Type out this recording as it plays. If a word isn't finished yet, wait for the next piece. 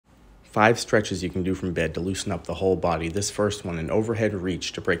5 stretches you can do from bed to loosen up the whole body. This first one, an overhead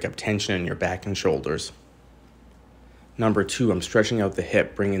reach to break up tension in your back and shoulders. Number 2, I'm stretching out the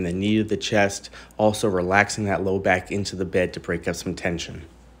hip, bringing the knee to the chest, also relaxing that low back into the bed to break up some tension.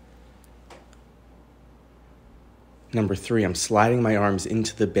 Number 3, I'm sliding my arms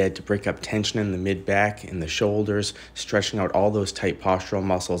into the bed to break up tension in the mid-back, in the shoulders, stretching out all those tight postural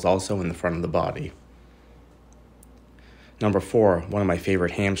muscles also in the front of the body. Number 4, one of my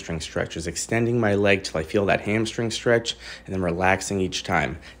favorite hamstring stretches, extending my leg till I feel that hamstring stretch and then relaxing each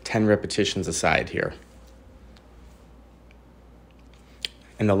time. 10 repetitions aside here.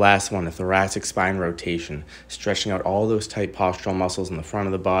 And the last one, a thoracic spine rotation, stretching out all those tight postural muscles in the front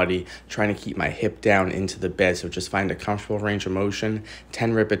of the body, trying to keep my hip down into the bed, so just find a comfortable range of motion.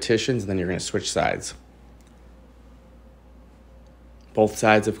 10 repetitions, and then you're going to switch sides. Both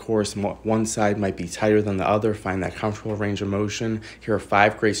sides, of course, one side might be tighter than the other. Find that comfortable range of motion. Here are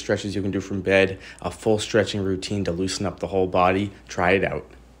 5 great stretches you can do from bed, a full stretching routine to loosen up the whole body. Try it out.